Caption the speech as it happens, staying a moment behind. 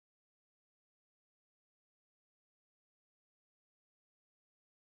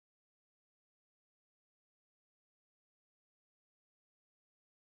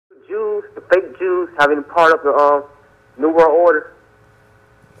Jews, the fake Jews, have any part of the New World Order?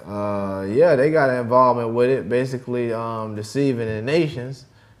 Yeah, they got involvement with it, basically deceiving the nations.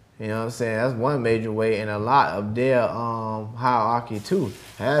 You know what I'm saying? That's one major way, and a lot of their hierarchy too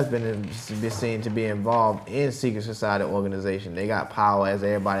has been seen to be involved in secret society organization. They got power, as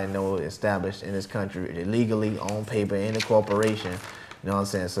everybody knows, established in this country legally on paper in the corporation. You know what I'm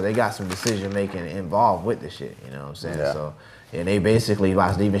saying? So they got some decision making involved with the shit. You know what I'm saying? Yeah. So, and they basically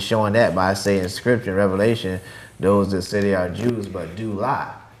by even showing that by saying scripture, Revelation, those that say they are Jews but do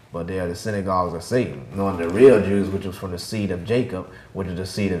lie, but they are the synagogues of Satan. Knowing the real Jews, which was from the seed of Jacob, which is the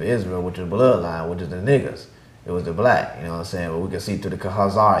seed of Israel, which is bloodline, which is the niggas. It was the black. You know what I'm saying? But we can see through the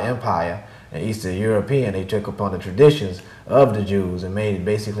Khazar Empire and Eastern European, they took upon the traditions of the Jews and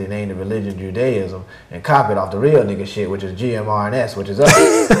basically named the religion Judaism and copied off the real nigga shit, which is GMRNS, which is us.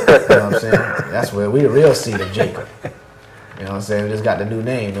 You know what I'm saying? That's where we the real seed of Jacob. You know what I'm saying? We just got the new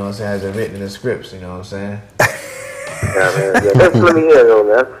name, you know what I'm saying, as it written in the scripts, you know what I'm saying? Yeah, man. Yeah, that's let me hear though,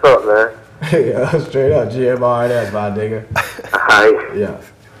 man. That's what's up, man. Yeah, straight up, GMRNS, my nigga. Alright. Yeah.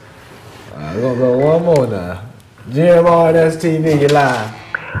 We're gonna go one more now. GMRNS TV, you live.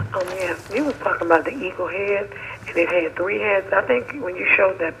 Yeah, you was talking about the eagle head, and it had 3 heads. I think when you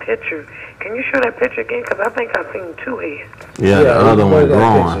showed that picture, can you show that picture again? Because I think I've seen 2 heads. Yeah, the other one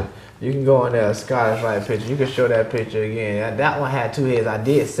growing. You can go on there, Scottish Rite picture. You can show that picture again. That one had 2 heads. I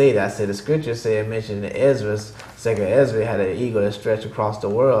did say that. I said the scripture said, mentioned in Esdras, 2nd Esdras had an eagle that stretched across the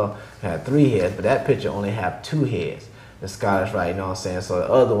world, had 3 heads, but that picture only have 2 heads. The Scottish Rite, you know what I'm saying? So the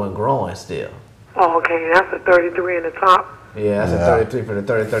other one growing still. Oh, okay. That's a 33 in the top. Yeah, that's a 33 for the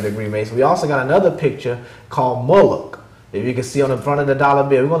 33rd degree Mason. We also got another picture called Moloch. If you can see on the front of the dollar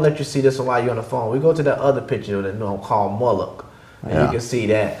bill, we're going to let you see this one while you're on the phone. We go to that other picture that called Moloch. And you can see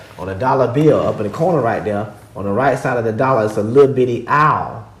that on the dollar bill up in the corner right there, on the right side of the dollar, it's a little bitty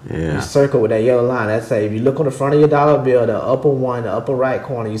owl. Yeah. You circle with that yellow line. That's say if you look on the front of your dollar bill, the upper one, the upper right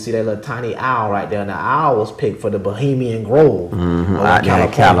corner, you see that little tiny owl right there. And the owl was picked for the Bohemian Grove. Out there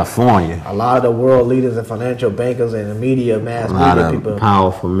in California. A lot of the world leaders and financial bankers and the media, mass media people,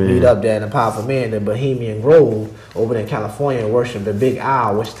 powerful men, meet up there in the powerful men, the Bohemian Grove over in California, and worship the big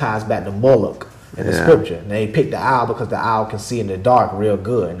owl, which ties back to Moloch in the scripture. And they picked the owl because the owl can see in the dark real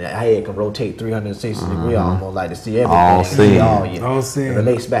good, and the head can rotate 360 degrees almost like to see everything. All seeing. All seeing. It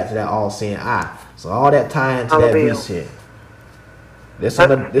relates back to that all-seeing eye. So all that tie into that beast here. This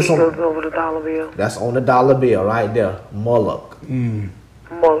on over the dollar bill. That's on the dollar bill right there. Moloch.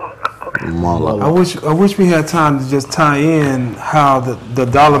 Moloch. Okay. Moloch. I wish we had time to just tie in how the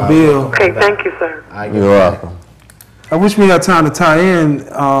dollar bill. Okay, thank you, sir. You're welcome. I wish we had time to tie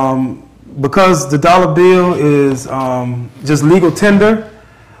in because the dollar bill is just legal tender.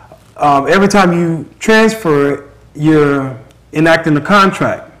 Every time you transfer it, you're enacting a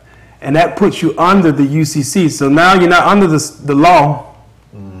contract, and that puts you under the UCC. So now you're not under the law.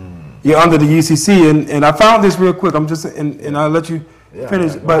 You're under the UCC, and I found this real quick. I'm just and I'll let you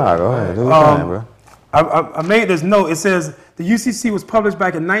finish. But go ahead. Do time, bro. I made this note. It says the UCC was published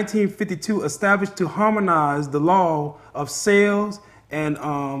back in 1952, established to harmonize the law of sales and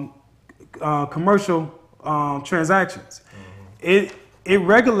commercial transactions. It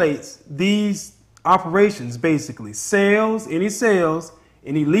regulates these operations, basically sales, any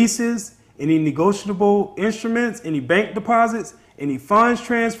leases, any negotiable instruments, any bank deposits, any funds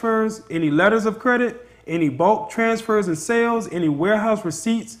transfers, any letters of credit, any bulk transfers and sales, any warehouse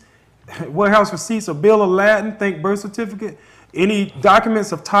receipts or bill of lading, think birth certificate, any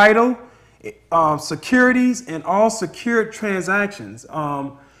documents of title, securities, and all secured transactions.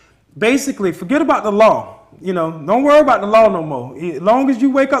 Basically, forget about the law. You know, don't worry about the law no more. As long as you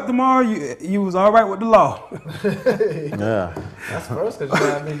wake up tomorrow, you was all right with the law. Yeah. That's first because you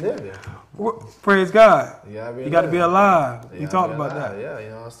gotta be living. Praise God. You got to be alive. You talked about that. Yeah, you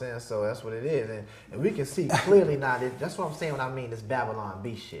know what I'm saying? So that's what it is. And we can see clearly now, that's what I'm saying when I mean this Babylon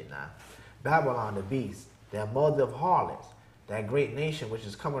beast shit now. Babylon the beast, that mother of harlots, that great nation which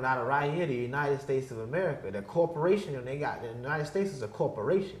is coming out of right here, the United States of America, the corporation, and the United States is a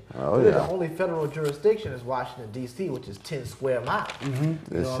corporation. The only federal jurisdiction is Washington, D.C., which is 10 square miles. You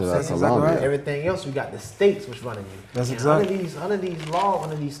know what I'm saying? Right. Everything else, we got the states which running you. That's exactly. Under these laws,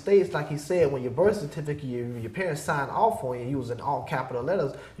 under these states, like he said, when your birth certificate, your parents sign off on you was in all capital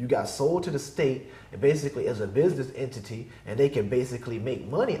letters, you got sold to the state, and basically as a business entity, and they can basically make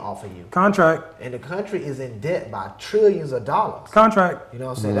money off of you. Contract. And the country is in debt by trillions of dollars. Contract. You know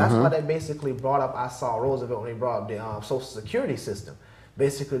what I'm saying? That's why they basically brought up, I saw Roosevelt when he brought up the Social Security system.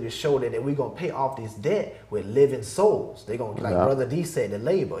 basically to show that we're gonna pay off this debt with living souls. They're gonna, like Brother D said, the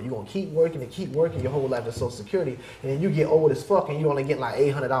labor. You're gonna keep working and keep working your whole life to Social Security, and then you get old as fuck and you only get like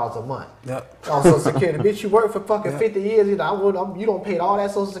 $800 a month. On Social Security. Bitch, you work for fucking 50 years, you don't pay all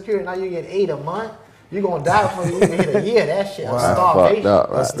that Social Security, now you get $8 a month. You're gonna die before you even hit a year. That shit, starvation.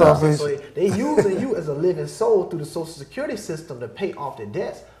 Starvation. So they using you as a living soul through the Social Security system to pay off the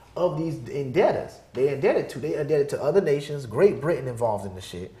debts of these indebtedors. They indebted to other nations. Great Britain involved in the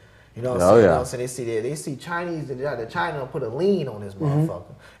shit. You know what I'm saying? You know what I'm saying? They see Chinese, China put a lien on this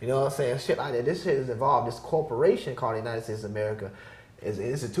motherfucker. You know what I'm saying? Shit like that. This shit is involved. This corporation called the United States of America is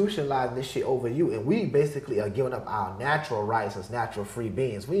institutionalizing this shit over you, and we basically are giving up our natural rights as natural free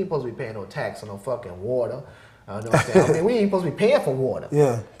beings. We ain't supposed to be paying no tax on no fucking water. You know what I'm saying? I mean, we ain't supposed to be paying for water.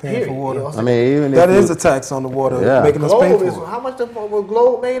 Paying for water. You know I mean, even that is a tax on the water, making us pay for it. How much was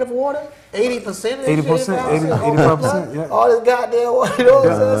Globe made of water? 80%? 85%, yeah. All this goddamn water, you know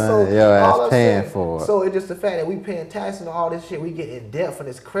what I'm saying? So, that's paying for it. So it's just the fact that we paying taxes and all this shit, we get in debt for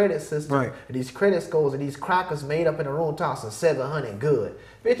this credit system. Right. And these credit scores and these crackers made up in the room tossing 700 good.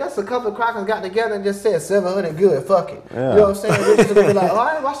 Bitch, that's a couple of crackers got together and just said 700 good, fuck it. You know what I'm saying? Bitch is gonna be like,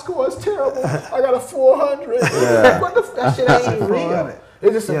 oh, my score is terrible. I got a 400. What the that shit ain't real.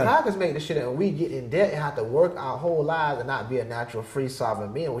 It's just some crackers make the shit, and we get in debt and have to work our whole lives and not be a natural, free,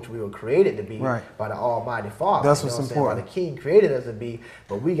 sovereign being, which we were created to be by the Almighty Father. That's what's important. By the King created us to be,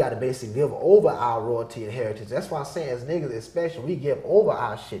 but we got to basically give over our royalty and heritage. That's why I'm saying, as niggas especially, we give over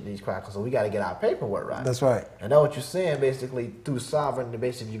our shit to these crackers, so we got to get our paperwork right. That's right. And that's what you're saying, basically, through sovereignty,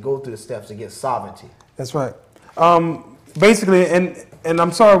 basically, you go through the steps to get sovereignty. That's right. Basically, and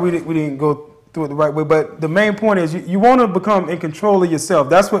I'm sorry we didn't go through it the right way, but the main point is you want to become in control of yourself.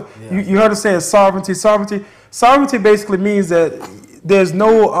 That's what you heard us say is sovereignty. Sovereignty basically means that there's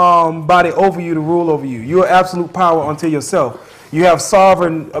no body over you to rule over you. You're absolute power unto yourself. You have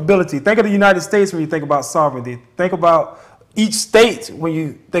sovereign ability. Think of the United States when you think about sovereignty. Think about each state when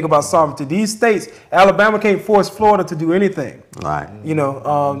you think about sovereignty. These states, Alabama can't force Florida to do anything. Right. You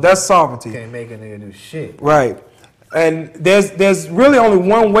know, that's sovereignty. Can't make a nigga do shit. Right. And there's really only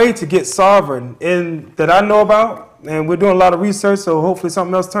one way to get sovereign that I know about, and we're doing a lot of research, so hopefully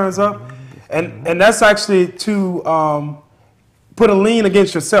something else turns up. And that's actually to put a lien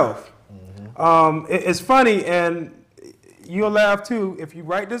against yourself. It's funny, and you'll laugh too, if you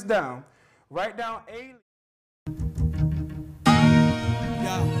write this down. Write down a...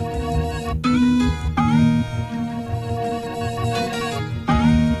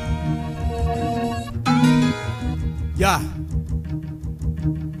 Yeah.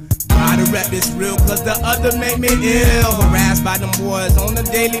 Try to rap this real cause the other make me ill. Harassed by them boys on the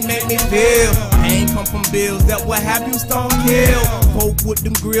daily make me feel. Pain come from bills that will have you stone kill. Poke with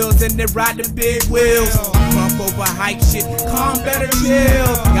them grills and they ride the big wheels. Crump over hype shit, calm better chill.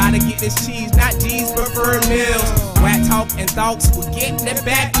 Gotta get this cheese, not G's preferred meals. Whack talk and thoughts will get that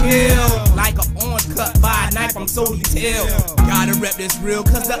back pill. Like an orange cut by a knife, I'm so detailed. Gotta rep this real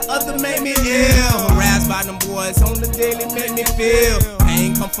cause the other made me ill. Harassed by them boys on the daily make me feel.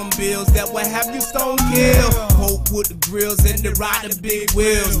 Pain come from bills that will have you stone kill. Poke with the grills and the ride the big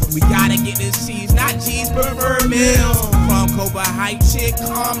wheels. We gotta get this cheese, not G's preferred meals. Crump over hype shit,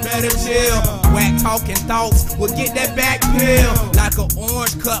 calm better chill. Whack talking thoughts will get that back pill. Like an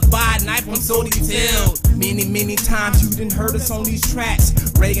orange cut by a knife, I'm so detailed. Many times you done heard us on these tracks.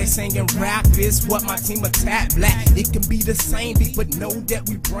 Reggae singing rap is what my team attack. Black, it can be the same beat, but know that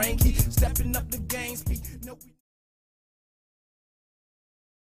we bring heat. Stepping up the game speed.